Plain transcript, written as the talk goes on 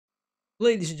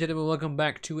Ladies and gentlemen, welcome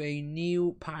back to a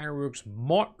new Pyroworks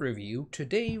mod review.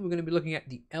 Today we're going to be looking at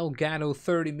the Gato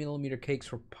 30mm cakes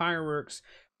for Pyroworks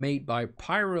made by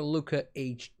Pyroworks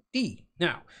HD.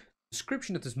 Now, the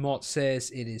description of this mod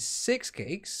says it is 6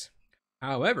 cakes.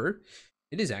 However,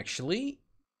 it is actually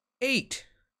 8.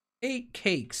 8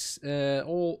 cakes.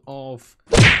 All of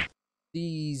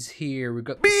these here. We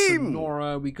got the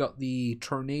Sonora, we got the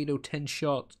Tornado 10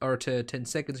 shots, or 10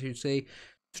 seconds, I should say.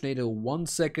 Tornado 1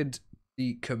 second.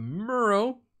 The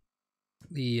Camuro,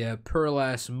 the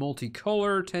Pearlass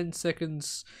Multicolor, 10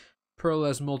 seconds.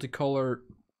 Pearlass Multicolor,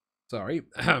 sorry,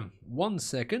 1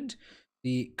 second.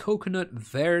 The Coconut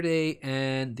Verde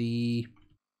and the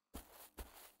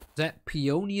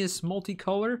Peonius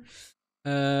Multicolor.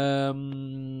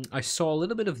 I saw a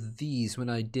little bit of these when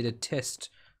I did a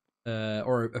test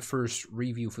or a first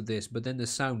review for this, but then the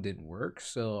sound didn't work.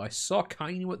 So I saw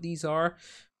kind of what these are.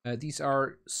 These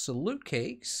are salute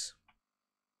cakes.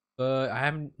 But I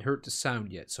haven't heard the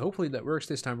sound yet, so hopefully that works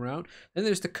this time around. Then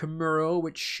there's the Camuro,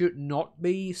 which should not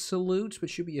be salutes, but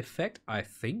should be effect, I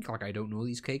think. Like, I don't know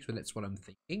these cakes, but that's what I'm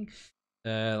thinking.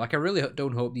 Like, I really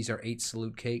don't hope these are 8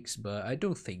 salute cakes, but I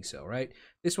don't think so, right?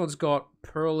 This one's got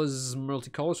pearls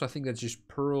multicolor, so I think that's just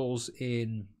pearls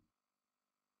in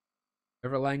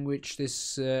whatever language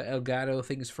this Elgato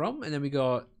thing is from. And then we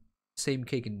got same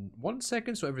cake in 1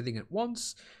 second, so everything at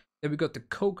once. Then we got the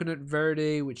Coconut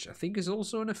Verde, which I think is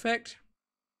also an effect.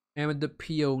 And with the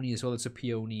Peony as well. It's a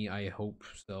Peony, I hope.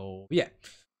 So, yeah.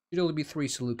 Should only be 3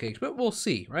 salute cakes, but we'll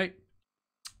see, right?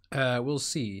 We'll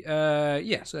see.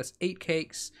 Yeah, so that's 8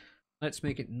 cakes. Let's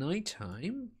make it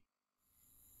nighttime.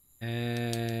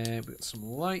 And we got some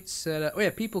lights set up. Oh,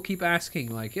 yeah, people keep asking,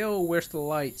 like, oh, where's the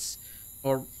lights?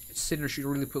 Or Sinner should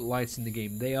really put lights in the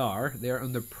game. They are. They're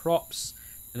under props.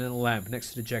 And then a lamp next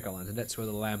to the jack-o'-lantern. That's where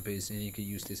the lamp is, and you can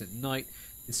use this at night.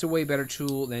 It's a way better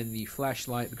tool than the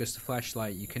flashlight, because the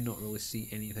flashlight you cannot really see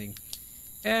anything.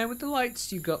 And with the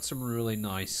lights, you got some really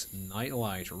nice night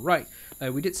light. Right,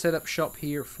 we did set up shop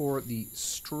here for the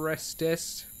stress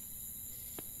test.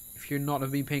 If you're not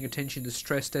have been paying attention, the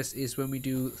stress test is when we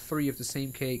do 3 of the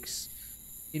same cakes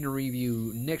in a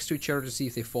review next to each other to see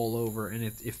if they fall over and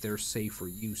if they're safe for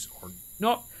use or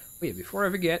not. Oh yeah, before I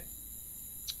forget,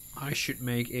 I should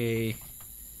make a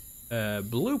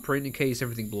blueprint in case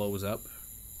everything blows up.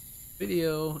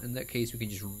 Video. In that case, we can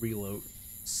just reload.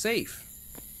 Safe.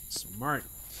 Smart.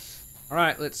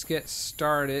 Alright, let's get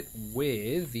started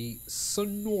with the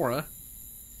Sonora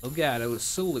Gato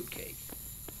Salute Cake.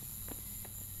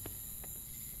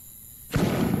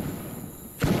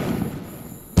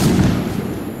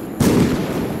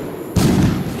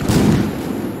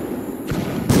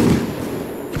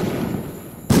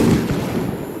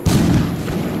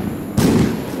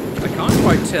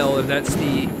 Tell if that's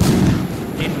the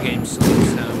in-game salute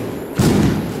sound.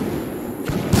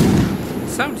 It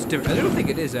sounds different. I don't think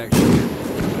it is actually.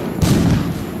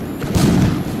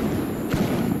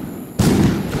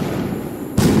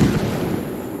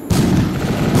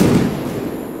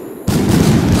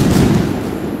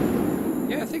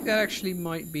 Yeah, I think that actually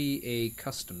might be a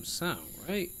custom sound,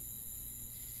 right?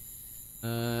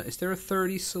 Is there a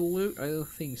 30 salute? I don't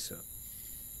think so.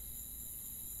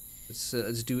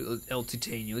 Let's do El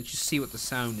Titania. Let's just see what the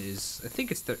sound is. I think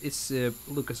it's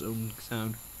Lucas' own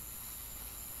sound.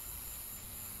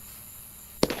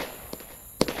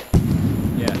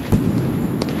 Yeah. I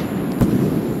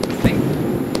think.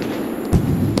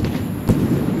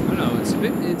 I don't know. It's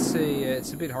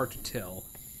a bit hard to tell.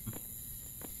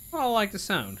 Well, I like the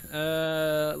sound.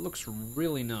 It looks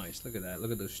really nice. Look at that.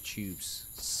 Look at those tubes.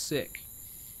 Sick.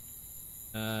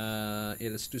 Yeah.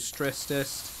 Let's do stress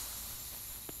test.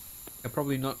 I'm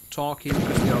probably not talking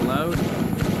because they are loud.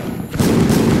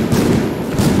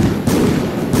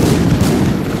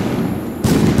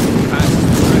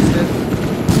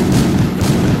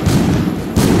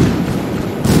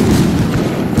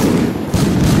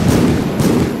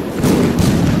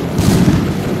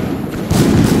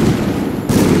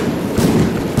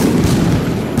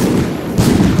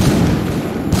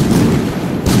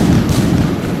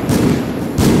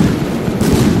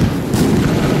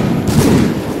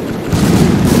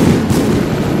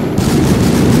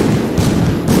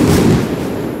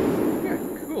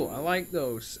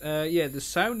 Those. Yeah, the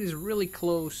sound is really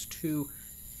close to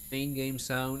main game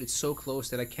sound. It's so close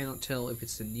that I cannot tell if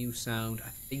it's a new sound. I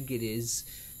think it is.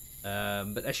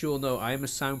 But as you all know, I am a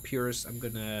sound purist. I'm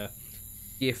gonna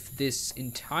give this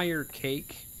entire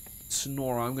cake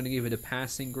Sonora, I'm gonna give it a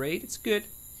passing grade. It's good.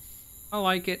 I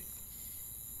like it.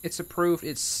 It's approved.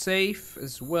 It's safe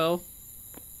as well.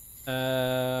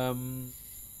 Yeah,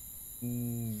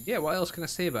 what else can I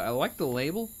say about it? I like the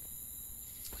label.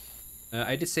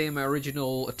 I did say in my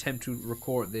original attempt to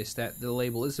record this that the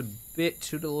label is a bit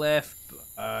to the left,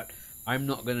 but I'm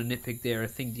not going to nitpick there. I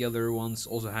think the other ones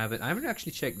also have it. I haven't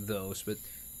actually checked those, but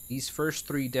these first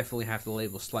three definitely have the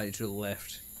label slightly to the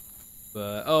left.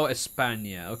 But, oh,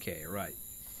 España. Okay, right.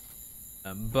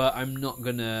 But I'm not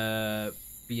going to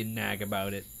be a nag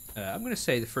about it. I'm going to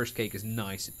say the first cake is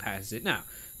nice. It passes it. Now,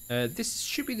 this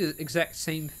should be the exact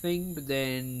same thing, but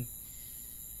then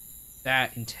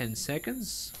that in 10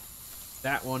 seconds.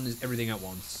 That one is everything at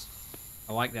once.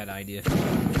 I like that idea.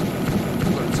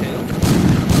 Cooler tail.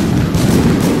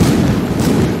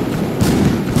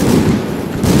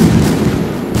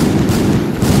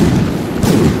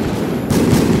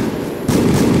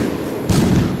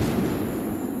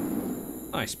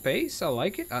 Nice base. I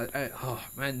like it. Oh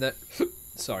man, that.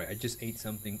 Sorry, I just ate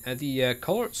something. The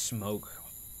colored smoke.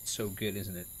 So good,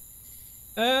 isn't it?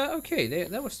 Okay,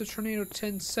 that was the tornado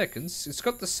 10 seconds. It's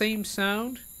got the same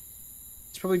sound.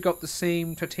 It's probably got the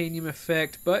same titanium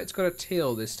effect, but it's got a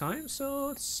tail this time, so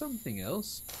it's something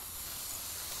else.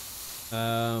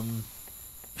 I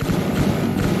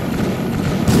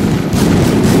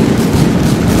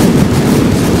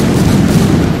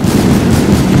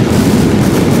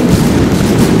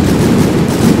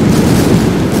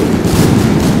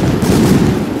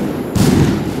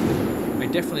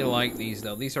definitely like these,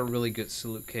 though. These are really good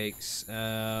salute cakes.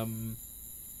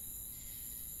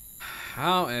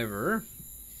 However,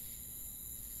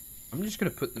 I'm just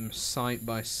going to put them side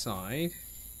by side.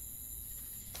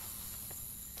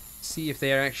 See if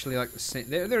they're actually like the same.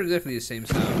 They're definitely the same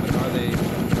sound, but are they?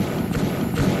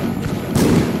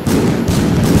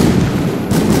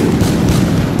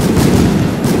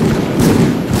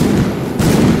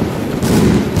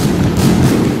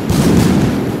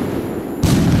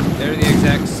 They're the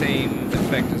exact same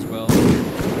effect as well.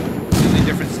 The only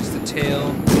difference is the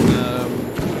tail.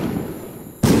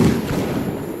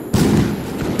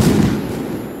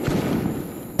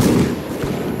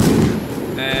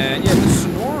 Yeah, the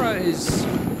Sonora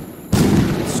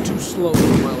it's too slow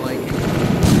for my liking.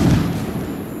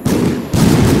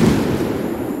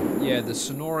 Yeah, the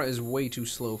Sonora is way too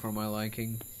slow for my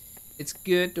liking. It's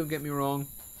good, don't get me wrong,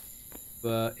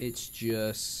 but it's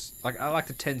just like I like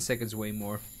the 10 seconds way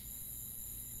more.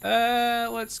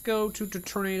 Let's go to the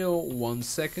tornado 1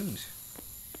 second.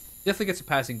 Definitely gets a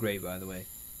passing grade, by the way.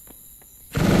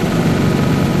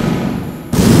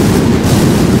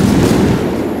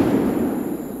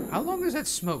 How long does that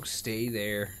smoke stay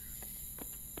there?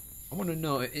 I want to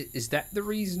know, is that the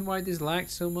reason why this lagged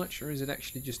so much, or is it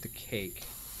actually just a cake?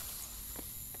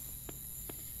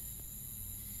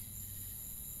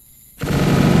 I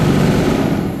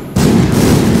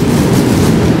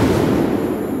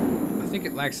think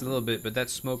it lags a little bit, but that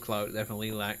smoke cloud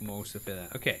definitely lagged most of it.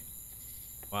 Okay.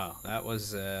 Wow, that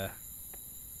was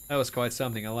quite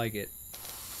something. I like it.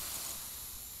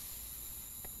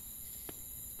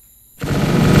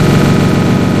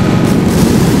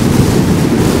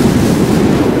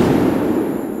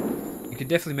 Could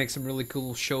definitely make some really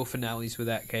cool show finales with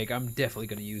that cake. I'm definitely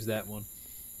going to use that one.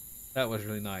 That was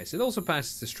really nice. It also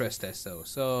passes the stress test though,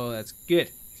 so that's good.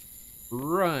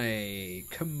 Right,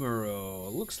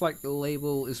 Camaro. Looks like the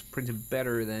label is printed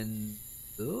better than...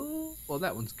 Oh, well,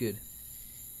 that one's good.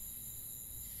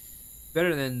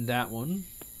 Better than that one.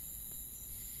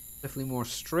 Definitely more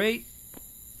straight.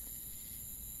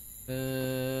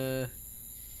 You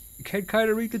can kind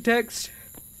of read the text.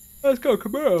 Let's go,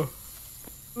 Camaro.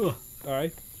 Ugh.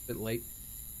 Alright, a bit late.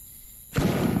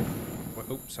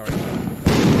 Oh, sorry.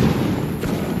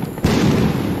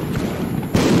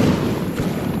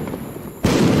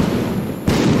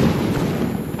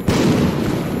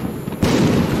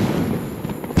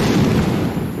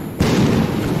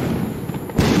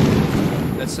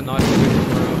 That's a nice looking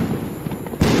Camaro.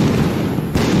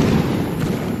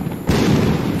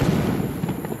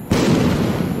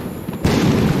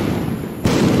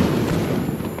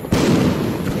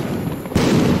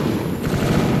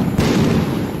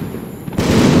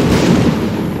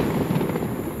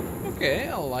 Okay,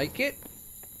 I like it.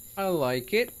 I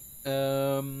like it.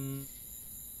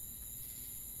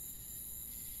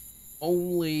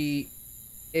 Only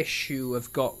issue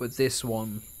I've got with this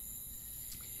one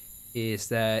is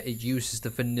that it uses the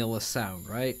vanilla sound,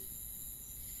 right?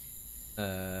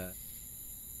 I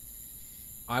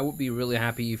would be really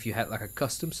happy if you had like a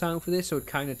custom sound for this, so it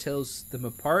kind of tells them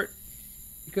apart.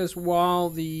 Because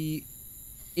while the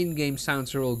in-game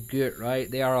sounds are all good, right?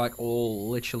 They are like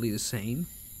all literally the same.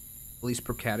 At least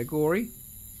per category.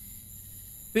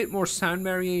 Bit more sound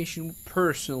variation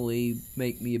personally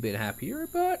make me a bit happier,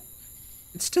 but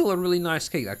it's still a really nice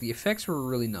cake. Like the effects were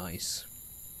really nice.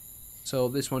 So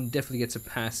this one definitely gets a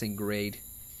passing grade.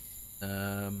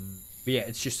 But yeah,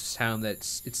 it's just a sound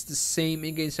it's the same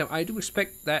in-game sound. I do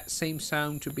expect that same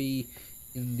sound to be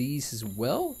in these as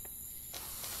well.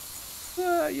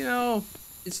 You know,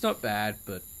 it's not bad,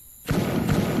 but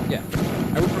yeah,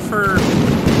 I would prefer.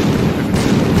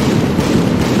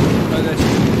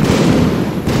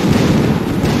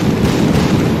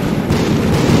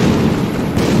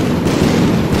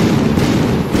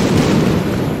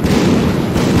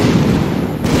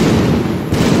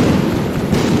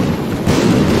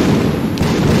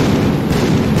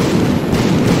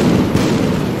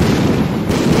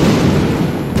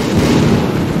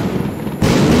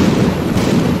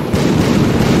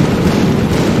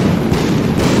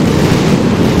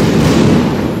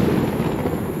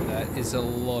 A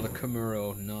lot of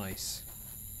Kamuro, nice.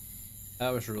 That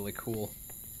was really cool.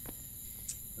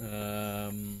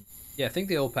 Yeah, I think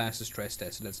they all passed the stress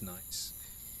test, so that's nice.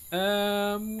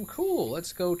 Cool.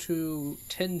 Let's go to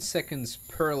 10 seconds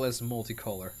perless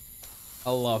multicolor.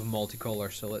 I love multicolor,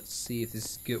 so let's see if this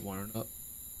is a good one or not.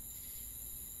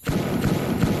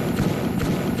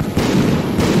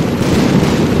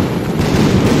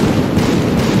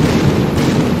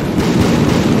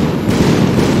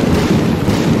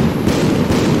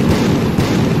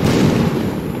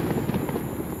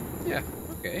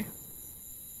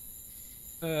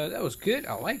 That was good.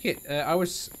 I like it. I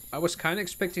was kind of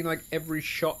expecting like every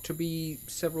shot to be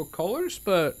several colors,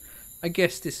 but I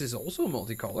guess this is also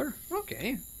multicolor.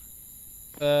 Okay.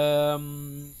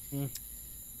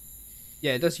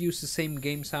 Yeah, it does use the same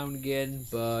game sound again,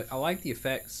 but I like the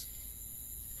effects.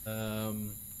 I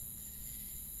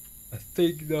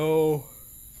think though.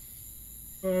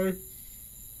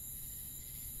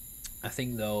 I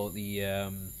think though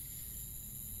the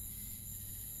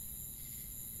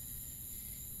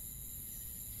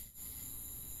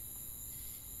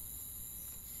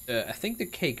I think the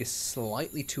cake is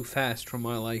slightly too fast for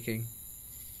my liking.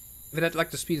 If it had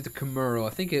like the speed of the Kamuro, I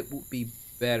think it would be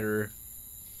better.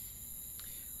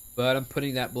 But I'm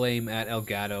putting that blame at El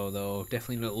Gato, though.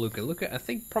 Definitely not Luca. Luca, I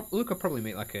think Luca probably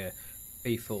made like a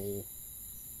faithful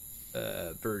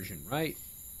version, right?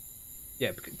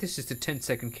 Yeah, because this is the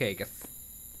 10-second cake. I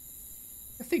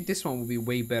think this one would be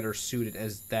way better suited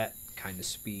as that kind of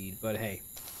speed. But hey,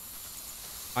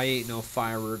 I ain't no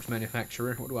fireworks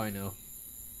manufacturer. What do I know?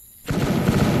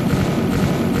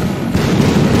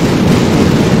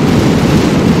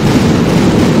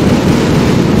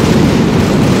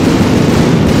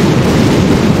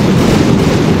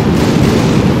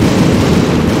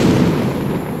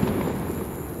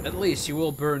 At least you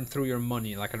will burn through your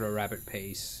money like at a rapid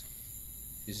pace.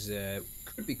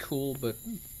 Could be cool, but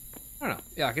I don't know.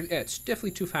 Yeah, it's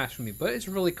definitely too fast for me, but it's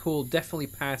really cool. Definitely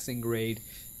passing grade.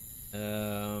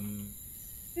 Yeah,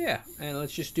 and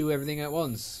let's just do everything at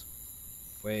once.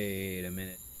 Wait a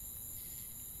minute.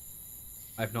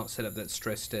 I've not set up that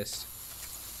stress test.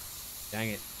 Dang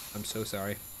it. I'm so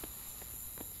sorry.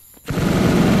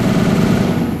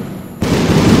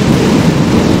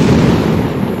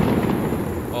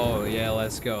 Oh yeah,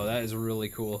 let's go. That is really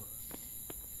cool.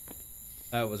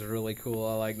 That was really cool.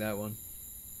 I like that one.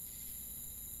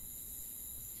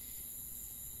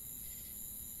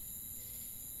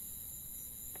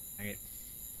 Dang it.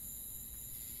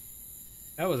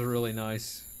 That was really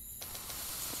nice.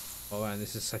 Oh man,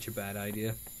 this is such a bad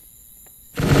idea.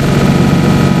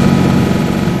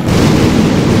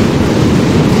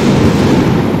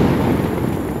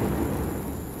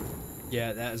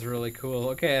 Yeah, that is really cool.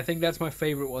 Okay, I think that's my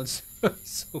favorite one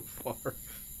so far.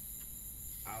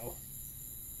 Ow.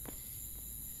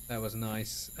 That was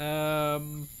nice.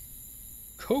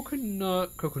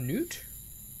 Coconut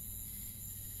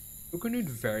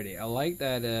Verde. I like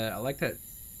that. I like that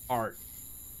art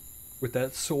with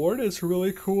that sword. It's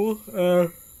really cool.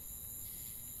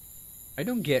 I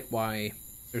don't get why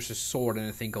there's a sword in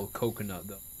a thing called coconut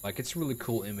though. Like, it's a really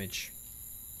cool image.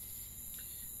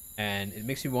 And it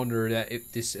makes me wonder that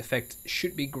if this effect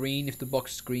should be green, if the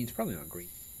box is green. It's probably not green.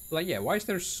 But like, yeah, why is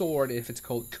there a sword if it's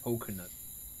called coconut?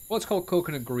 Well, it's called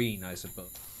coconut green, I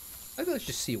suppose. Let's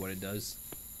just see what it does.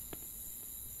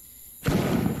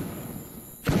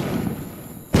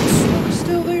 The sword is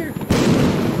still there.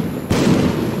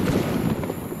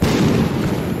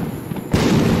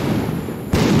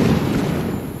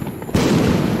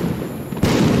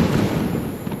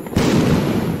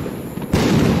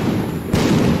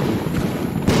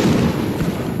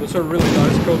 That's a really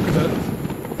nice coconut.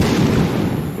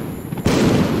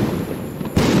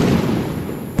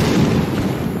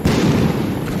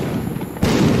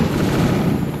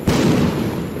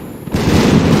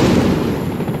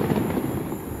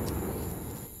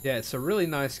 Yeah, it's a really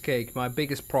nice cake. My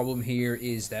biggest problem here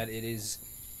is that it is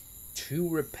too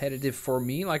repetitive for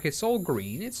me. Like, it's all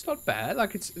green. It's not bad.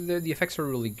 Like, it's the effects are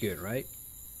really good, right?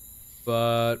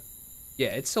 But yeah,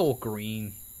 it's all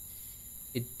green.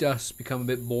 It does become a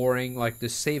bit boring. Like, the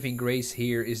saving grace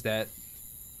here is that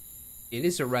it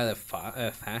is a rather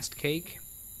fast cake.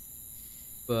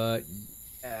 But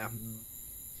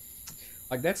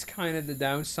like, that's kind of the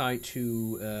downside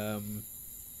to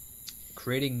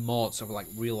creating mods of like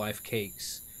real life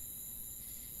cakes.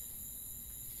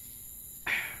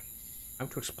 How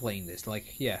to explain this?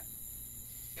 Like, yeah,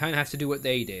 kind of have to do what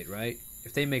they did, right?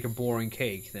 If they make a boring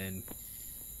cake, then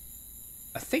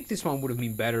I think this one would have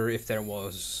been better if there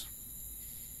was,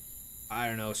 I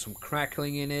don't know, some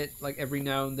crackling in it, like every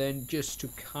now and then, just to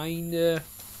kind of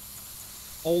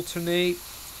alternate.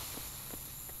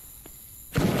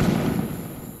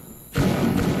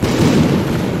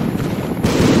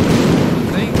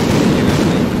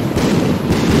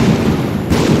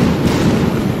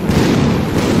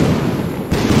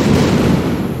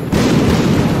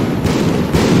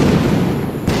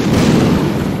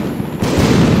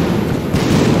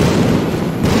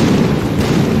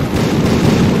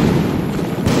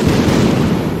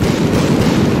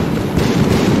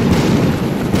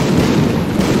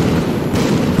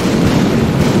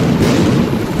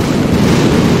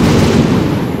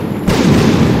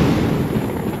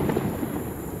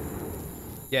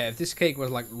 Yeah, if this cake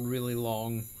was like really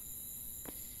long,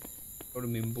 it would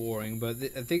have been boring. But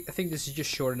I think this is just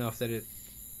short enough that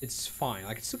it's fine.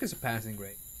 Like, it still gets a passing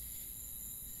grade.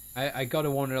 I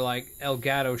gotta wonder, like, El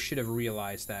Gato should have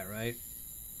realized that, right?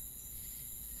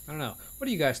 I don't know. What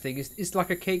do you guys think? Is like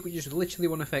a cake with just literally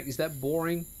one effect? Is that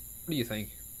boring? What do you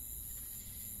think?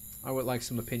 I would like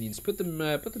some opinions. Put them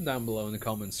down below in the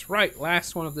comments. Right,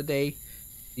 last one of the day,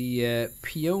 the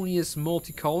Peonius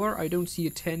multicolor. I don't see a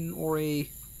 10 or a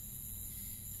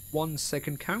 1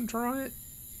 second counter on it.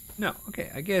 No, okay.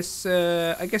 I guess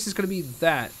it's gonna be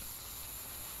that.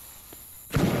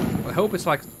 I hope it's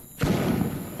like.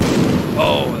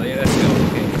 Oh, yeah, let's go.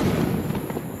 Okay.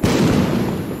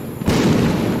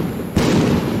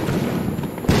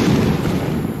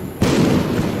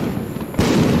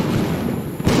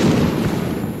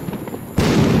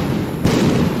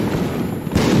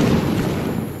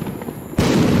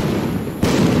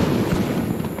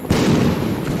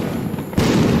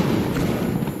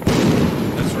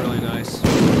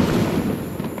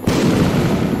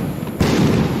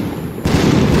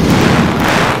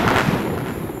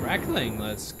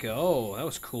 Let's go. That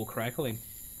was cool crackling.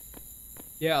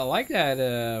 Yeah, I like that.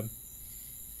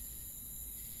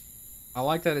 I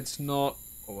like that it's not.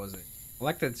 What was it? I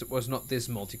like that it was not this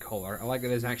multicolor. I like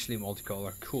that it's actually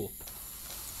multicolor. Cool.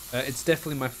 It's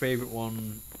definitely my favorite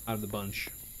one out of the bunch.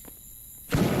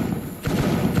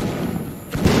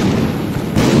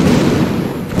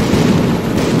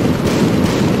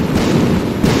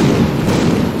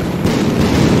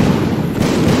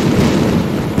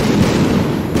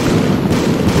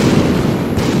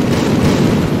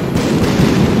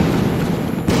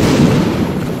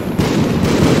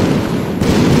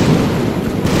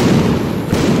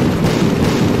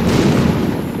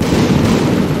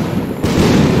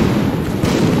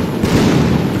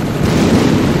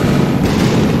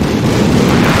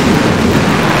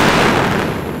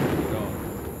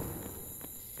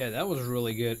 Yeah, that was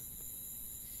really good.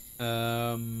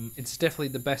 It's definitely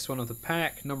the best one of the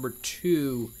pack. Number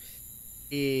 2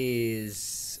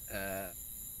 is, I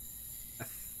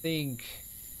think,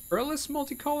 Pearless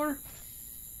multicolor?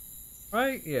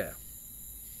 Right? Yeah.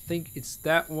 I think it's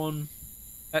that one.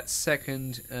 That's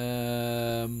second.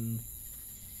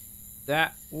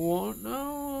 That one.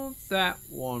 No, that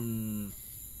one.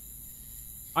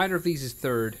 Either of these is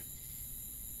third.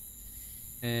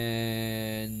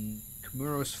 And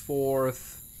Kamuro's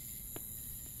fourth.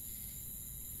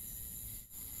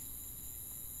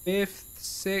 Fifth,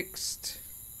 sixth.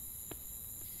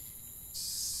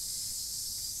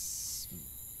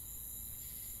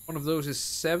 One of those is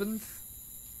seventh.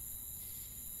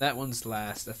 That one's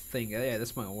last, I think. Yeah,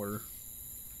 that's my order.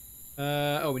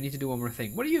 Oh, we need to do one more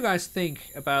thing. What do you guys think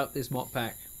about this mod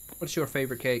pack? What's your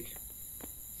favorite cake?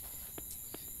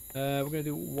 We're gonna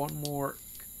do one more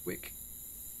quick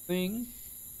thing.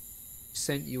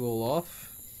 Sent you all off.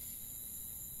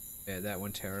 Yeah, that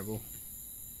one terrible.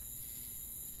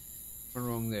 What's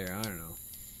wrong there? I don't know.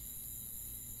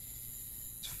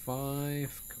 It's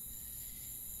 5.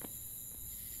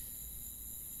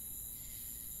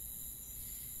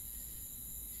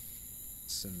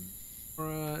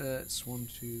 That's 1,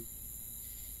 2,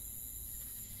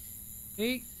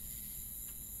 8.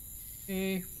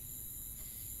 Okay.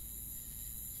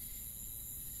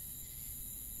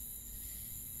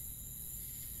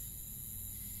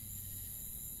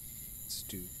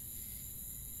 Let's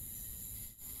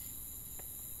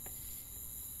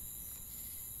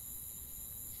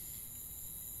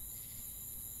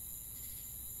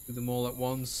do them all at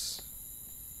once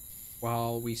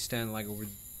while we stand like over.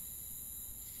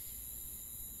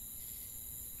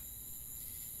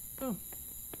 Oh.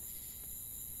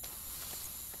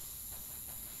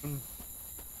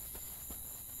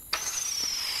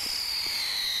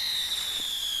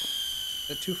 Is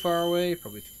that too far away?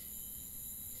 Probably too.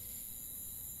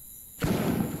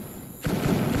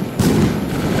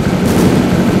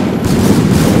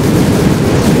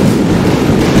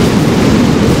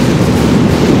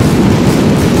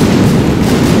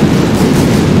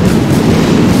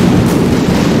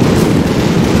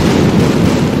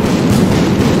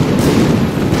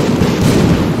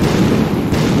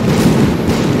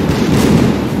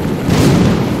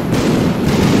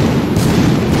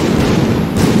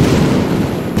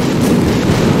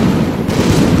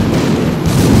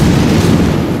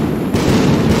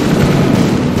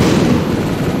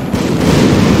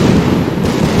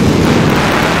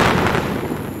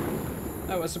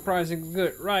 Surprisingly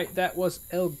good. Right, that was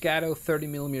El Gato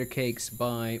 30mm cakes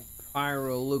by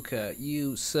Pyroworks.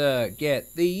 You, sir,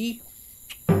 get the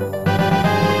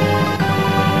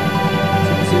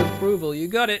Superdreuzel. You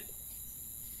got it.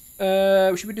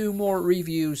 We should be doing more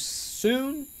reviews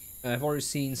soon. I've already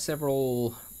seen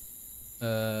several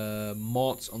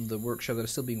mods on the workshop that are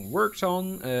still being worked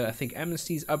on. I think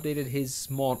Amnesty's updated his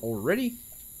mod already.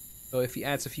 So if he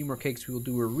adds a few more cakes, we will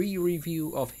do a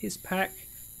re-review of his pack.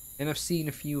 And I've seen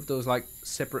a few of those like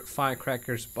separate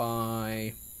firecrackers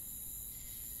by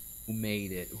who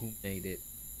made it?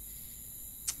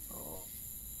 Oh.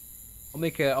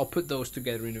 I'll put those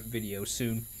together in a video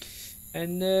soon.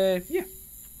 And yeah,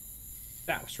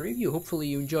 that was the review. Hopefully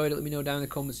you enjoyed it. Let me know down in the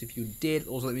comments if you did.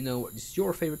 Also let me know what is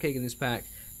your favorite cake in this pack.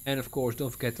 And of course don't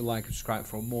forget to like and subscribe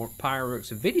for more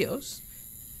Pyroworks videos.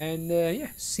 And yeah,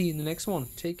 see you in the next one.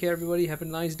 Take care everybody. Have a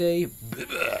nice day. Bye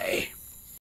bye.